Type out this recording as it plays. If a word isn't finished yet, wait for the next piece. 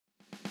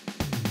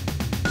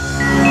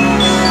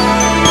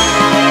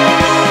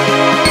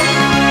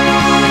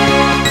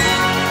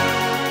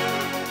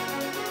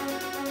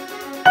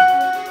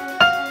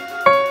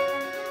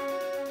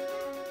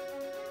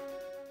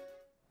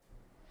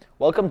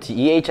Welcome to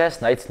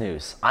EHS Nights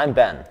News. I'm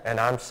Ben. And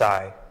I'm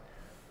Sai.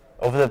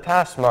 Over the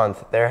past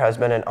month, there has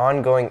been an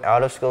ongoing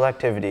out-of-school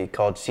activity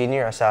called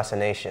Senior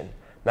Assassination.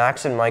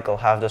 Max and Michael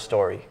have the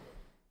story.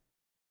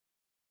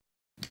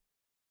 This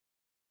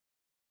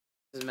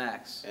is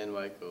Max and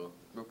Michael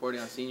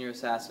reporting on Senior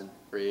Assassin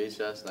for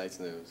EHS Nights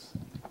News.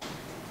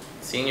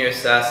 Senior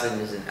Assassin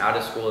is an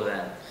out-of-school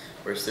event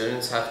where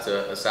students have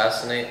to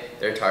assassinate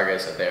their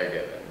targets that they are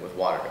given with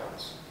water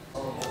guns.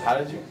 How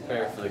did you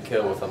prepare for the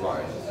kill with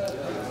Amari?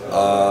 A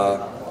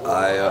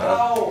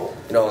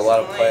lot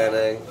of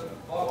planning. It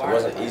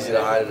wasn't easy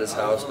to hide at his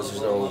house because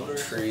there's no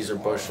trees or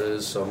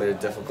bushes, so it made it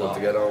difficult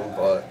to get him,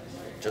 but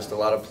just a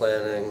lot of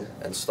planning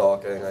and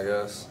stalking, I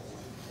guess.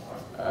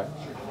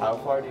 How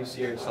far do you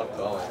see yourself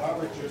going?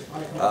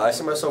 I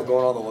see myself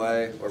going all the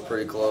way. We're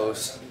pretty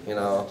close.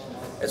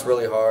 It's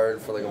really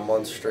hard for like a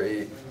month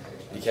straight.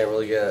 You can't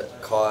really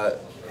get caught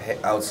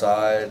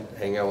outside,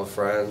 hanging out with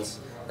friends,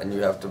 and you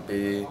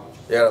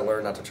gotta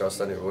learn not to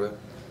trust anybody.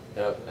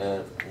 Yep,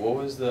 and what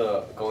was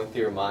going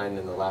through your mind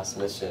in the last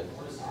mission?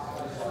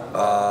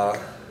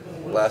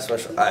 Last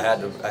mission, I had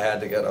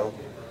to get him.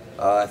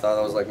 I thought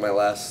that was like my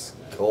last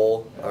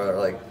goal, or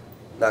like,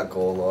 not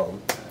goal,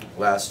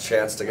 last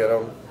chance to get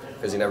him,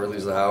 because he never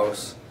leaves the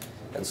house,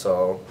 and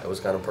so it was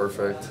kind of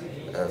perfect,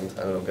 and I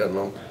ended up getting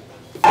him.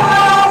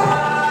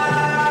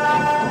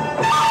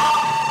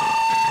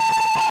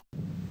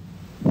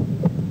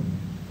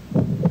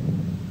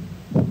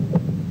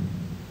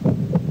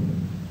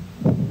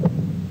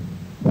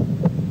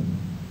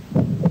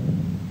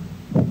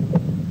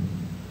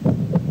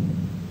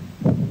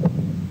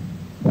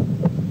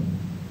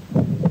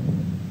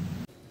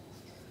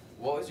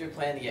 What was your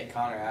plan to get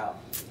Connor out?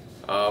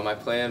 My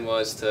plan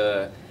was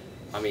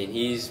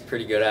he's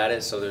pretty good at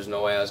it, so there's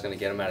no way I was going to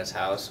get him at his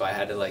house, so I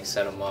had to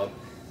set him up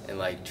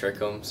and trick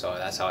him, so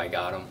that's how I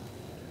got him.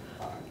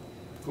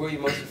 Who are you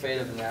most afraid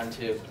of in round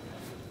 2?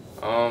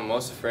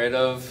 Most afraid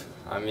of,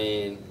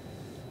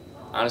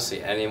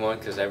 honestly anyone,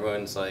 because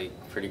everyone's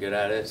pretty good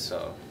at it,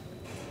 so.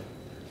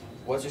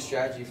 What's your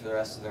strategy for the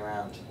rest of the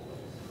round?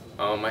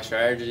 My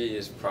strategy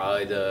is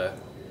probably to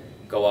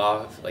go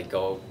off,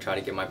 go try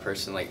to get my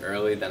person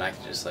early, then I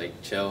can just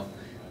chill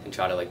and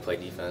try to play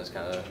defense,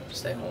 kind of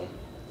stay home.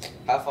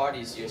 How far do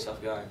you see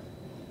yourself going?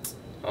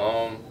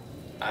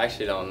 I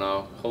actually don't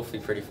know. Hopefully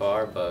pretty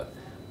far, but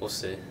we'll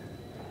see.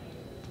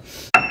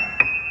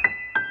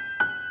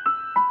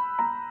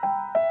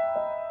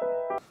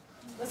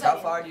 How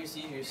far do you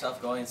see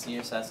yourself going in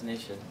Senior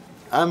Assassination?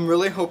 I'm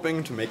really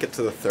hoping to make it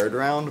to the 3rd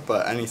round,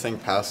 but anything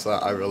past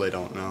that, I really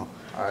don't know.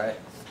 Alright.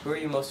 Who are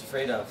you most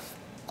afraid of?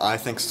 I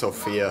think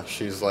Sophia.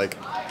 She's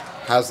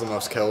has the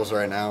most kills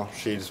right now.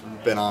 She's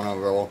been on a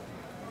roll.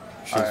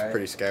 She's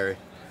pretty scary.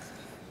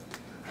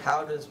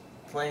 How does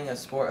playing a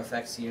sport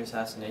affect Senior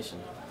Assassination?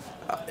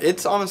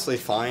 It's honestly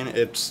fine.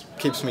 It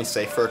keeps me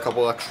safe for a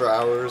couple extra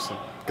hours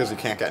because you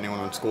can't get anyone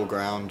on school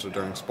grounds or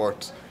during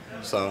sports.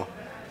 So,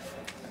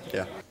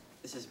 yeah.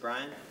 This is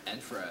Brian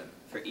And Fred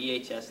for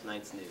EHS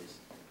Nights News.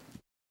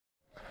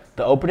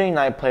 The opening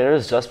night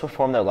players just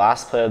performed their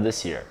last play of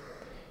this year.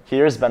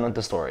 Here's Ben with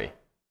the story.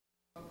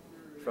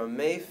 From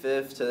May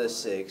 5th to the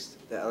 6th,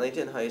 the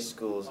Ellington High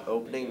School's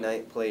opening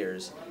night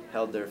players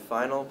held their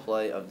final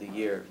play of the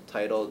year,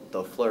 titled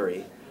The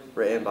Flurry,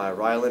 written by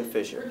Ryland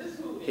Fisher.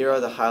 Here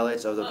are the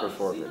highlights of the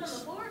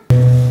performance.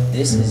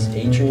 This is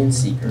Adrian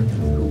Seeger,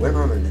 who went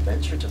on an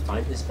adventure to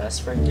find his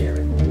best friend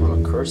Darren on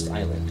a cursed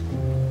island.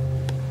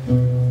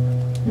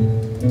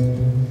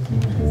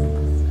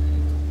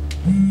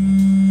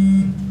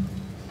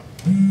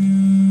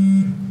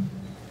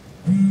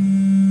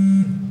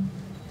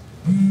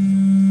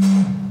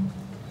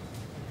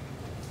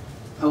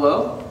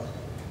 Hello?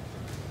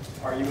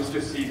 Are you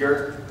Mr.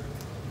 Seeger?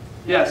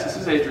 Yes, this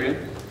is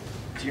Adrian.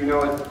 Do you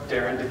know a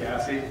Darren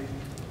Degassi?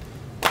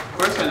 Of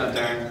course I know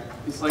Darren.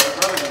 He's like a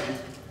brother to me.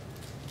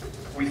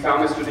 We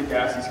found Mr.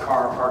 Degassi's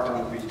car parked on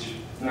the beach.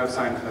 No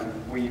sign of him.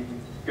 We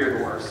fear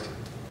the worst.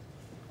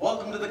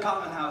 Welcome to the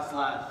Common House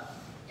Lab.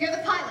 You're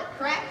the pilot,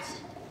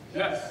 correct?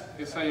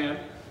 Yes I am.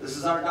 This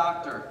is our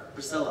doctor,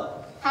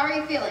 Priscilla. How are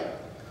you feeling?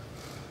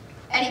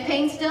 Any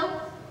pain still?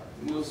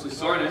 Mostly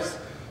soreness.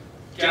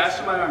 Gash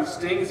in my arm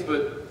stings,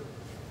 but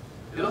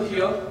it'll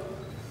heal.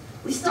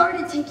 We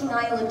started taking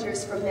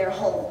islanders from their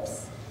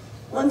homes.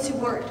 Ones who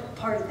weren't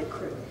part of the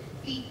crew.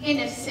 The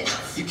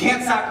innocents. You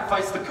can't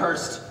sacrifice the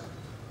cursed.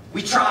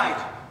 We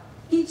tried.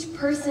 Each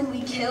person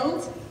we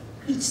killed,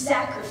 each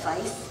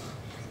sacrifice,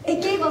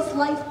 it gave us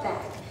life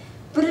back.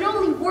 But it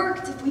only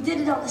worked if we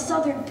did it on the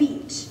southern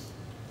beach.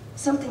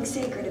 Something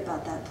sacred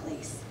about that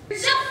place. You're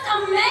just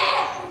a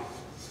man!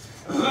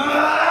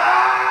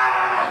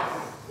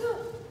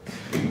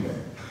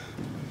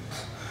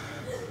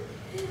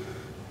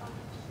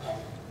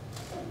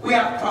 We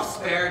have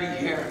prosperity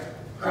here,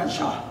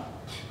 Crenshaw.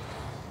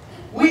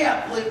 We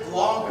have lived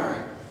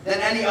longer than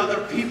any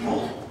other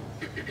people.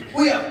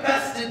 We have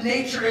bested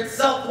nature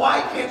itself.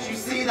 Why can't you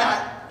see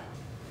that?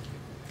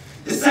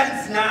 This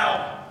ends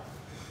now.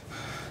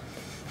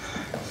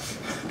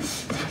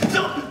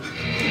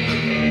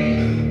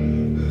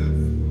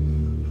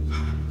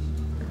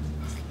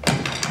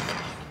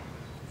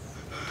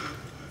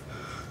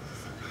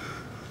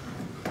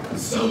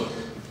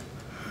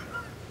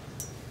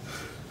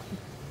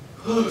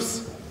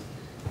 loose.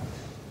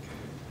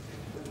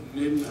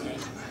 Midnight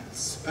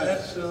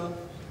special.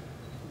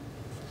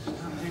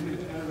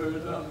 Shine ever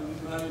the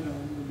light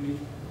on me.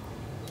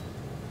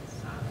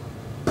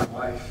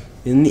 Wife.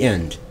 In the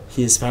end,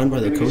 he is found by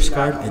the Coast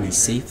Guard and is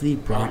safely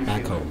brought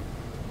back home,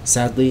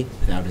 sadly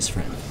without his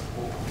friend.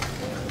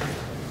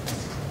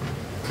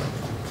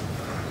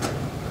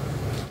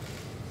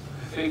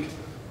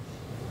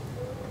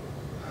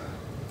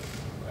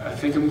 I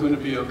think I'm going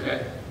to be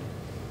okay.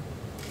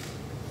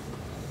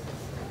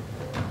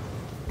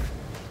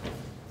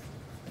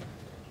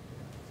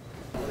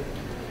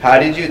 How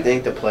did you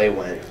think the play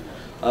went?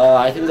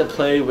 I think the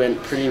play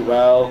went pretty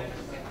well.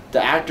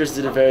 The actors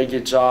did a very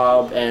good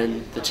job,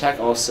 and the tech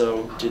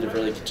also did a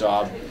really good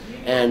job,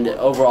 and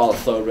overall it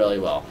flowed really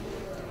well.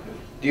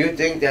 Do you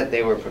think that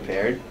they were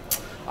prepared?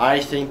 I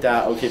think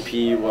that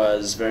OKP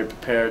was very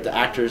prepared. The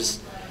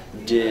actors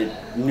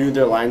knew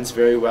their lines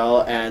very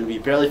well, and we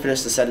barely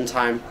finished the set in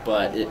time,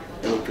 but it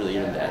looked really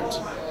good in the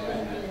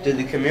end. Did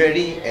the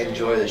community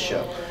enjoy the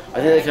show?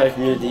 I think the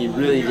community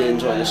really did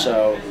enjoy the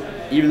show.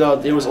 Even though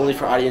it was only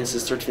for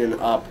audiences 13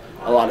 and up,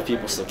 a lot of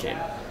people still came.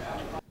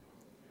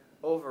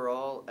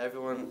 Overall,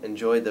 everyone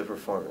enjoyed the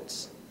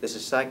performance. This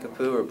is Sai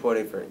Kapoor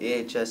reporting for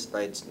EHS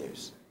Nights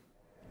News.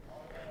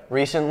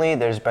 Recently,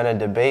 there's been a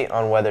debate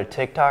on whether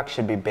TikTok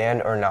should be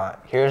banned or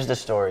not. Here's the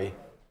story.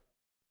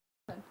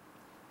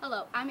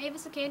 Hello, I'm Ava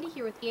Sakandi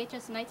here with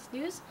EHS Nights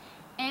News,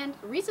 and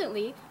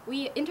recently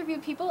we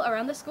interviewed people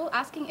around the school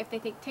asking if they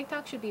think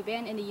TikTok should be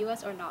banned in the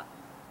US or not.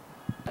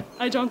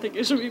 I don't think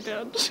it should be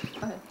banned.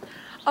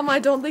 I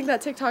don't think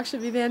that TikTok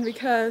should be banned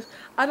because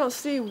I don't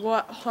see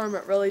what harm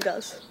it really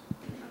does.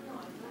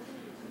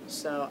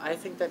 So I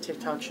think that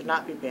TikTok should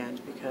not be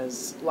banned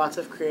because lots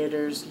of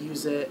creators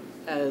use it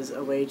as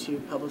a way to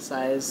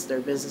publicize their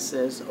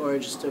businesses or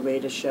just a way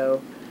to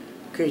show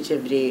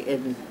creativity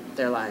in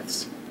their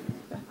lives.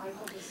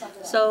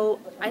 So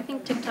I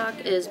think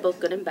TikTok is both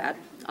good and bad.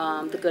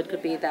 The good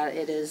could be that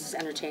it is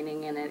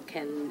entertaining and it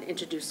can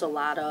introduce a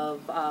lot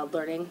of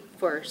learning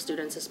for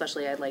students,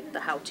 especially at like the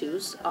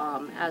how-tos.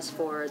 As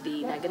for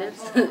the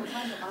negatives,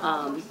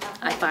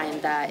 I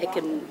find that it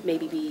can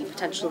maybe be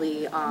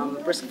potentially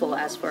riskful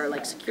as for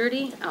like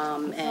security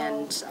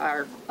and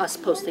us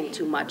posting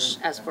too much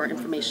as for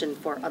information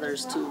for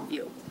others to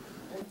view.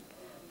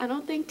 I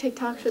don't think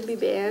TikTok should be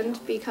banned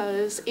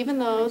because even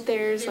though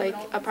there's like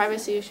a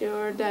privacy issue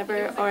or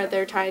whatever, or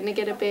they're trying to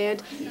get it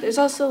banned, there's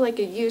also like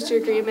a user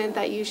agreement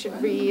that you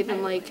should read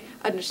and like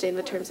understand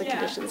the terms and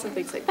conditions and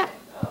things like that.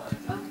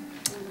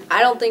 I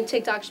don't think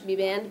TikTok should be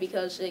banned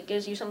because it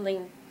gives you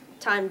something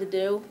time to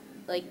do,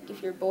 like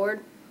if you're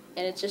bored,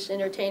 and it's just an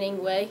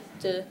entertaining way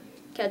to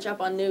catch up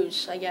on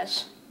news, I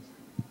guess.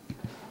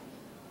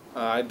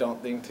 I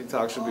don't think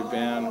TikTok should be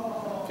banned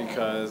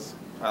because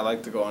I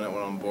like to go on it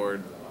when I'm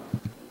bored.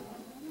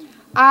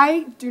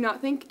 I do not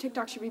think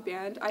TikTok should be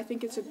banned. I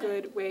think it's a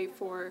good way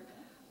for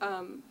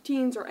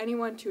teens or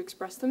anyone to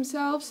express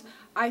themselves.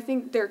 I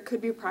think there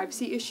could be a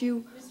privacy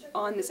issue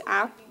on this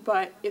app,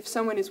 but if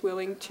someone is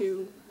willing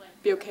to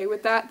be okay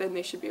with that, then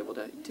they should be able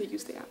to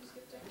use the app.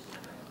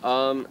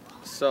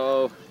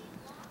 So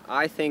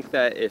I think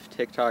that if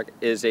TikTok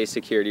is a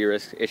security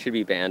risk, it should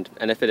be banned,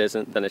 and if it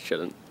isn't, then it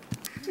shouldn't.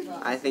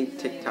 I think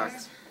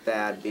TikTok's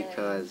bad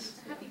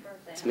because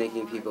it's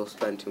making people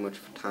spend too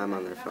much time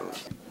on their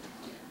phones.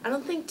 I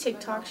don't think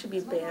TikTok should be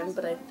banned,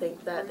 but I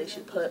think that they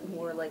should put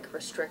more like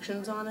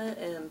restrictions on it,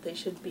 and they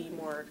should be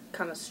more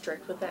kind of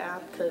strict with the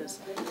app because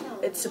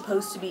it's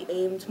supposed to be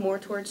aimed more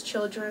towards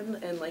children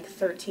and like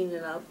 13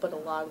 and up, but a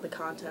lot of the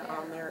content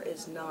on there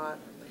is not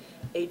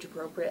age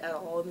appropriate at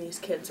all, and these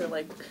kids are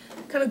like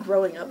kind of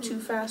growing up too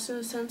fast in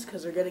a sense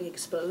because they're getting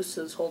exposed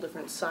to this whole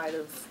different side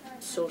of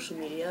social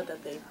media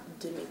that they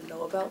didn't even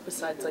know about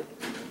besides like,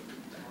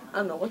 I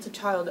don't know, what's a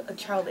child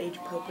age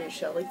appropriate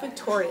show? Like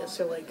Victorious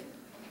or like,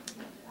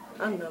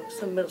 I don't know,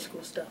 some middle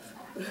school stuff.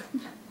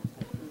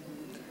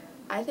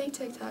 I think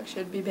TikTok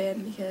should be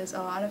banned because a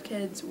lot of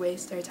kids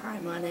waste their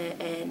time on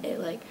it and it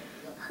like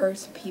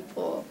hurts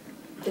people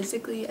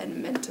physically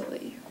and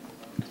mentally.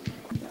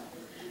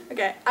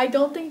 Okay, I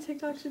don't think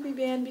TikTok should be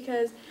banned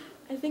because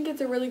I think it's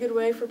a really good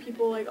way for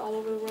people like all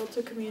over the world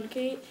to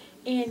communicate,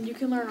 and you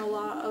can learn a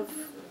lot of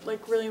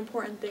like really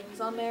important things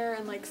on there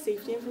and like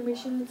safety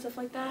information and stuff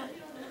like that.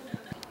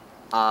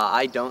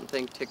 I don't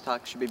think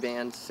TikTok should be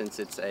banned since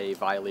it's a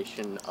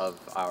violation of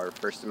our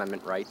First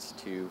Amendment rights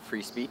to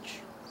free speech.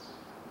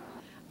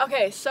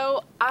 Okay,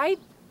 so I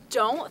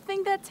don't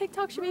think that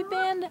TikTok should be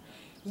banned.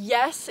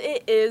 Yes,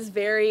 it is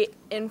very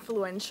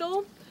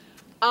influential.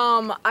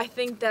 I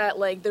think that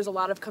like there's a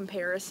lot of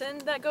comparison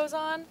that goes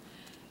on.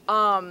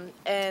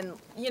 And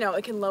you know,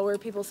 it can lower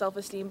people's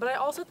self-esteem, but I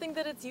also think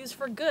that it's used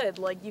for good.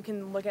 Like you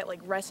can look at like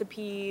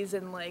recipes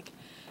and like,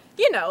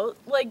 you know,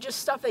 like just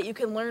stuff that you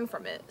can learn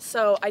from it.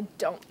 So I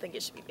don't think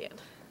it should be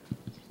banned.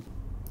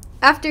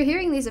 After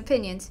hearing these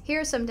opinions,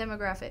 here are some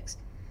demographics.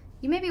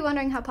 You may be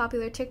wondering how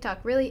popular TikTok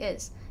really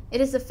is.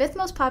 It is the 5th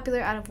most popular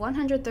out of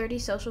 130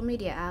 social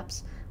media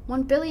apps,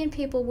 1 billion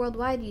people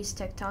worldwide use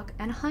TikTok,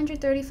 and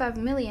 135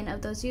 million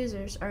of those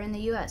users are in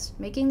the US,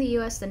 making the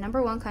US the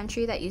 #1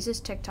 country that uses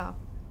TikTok.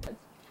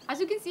 As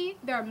you can see,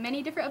 there are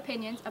many different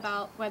opinions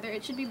about whether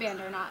it should be banned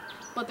or not.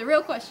 But the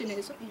real question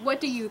is, what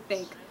do you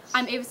think?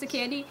 I'm Ava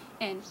Sakandi,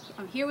 and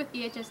I'm here with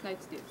EHS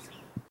Nights News.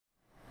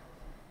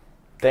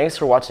 Thanks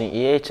for watching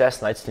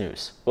EHS Nights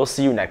News. We'll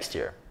see you next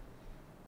year.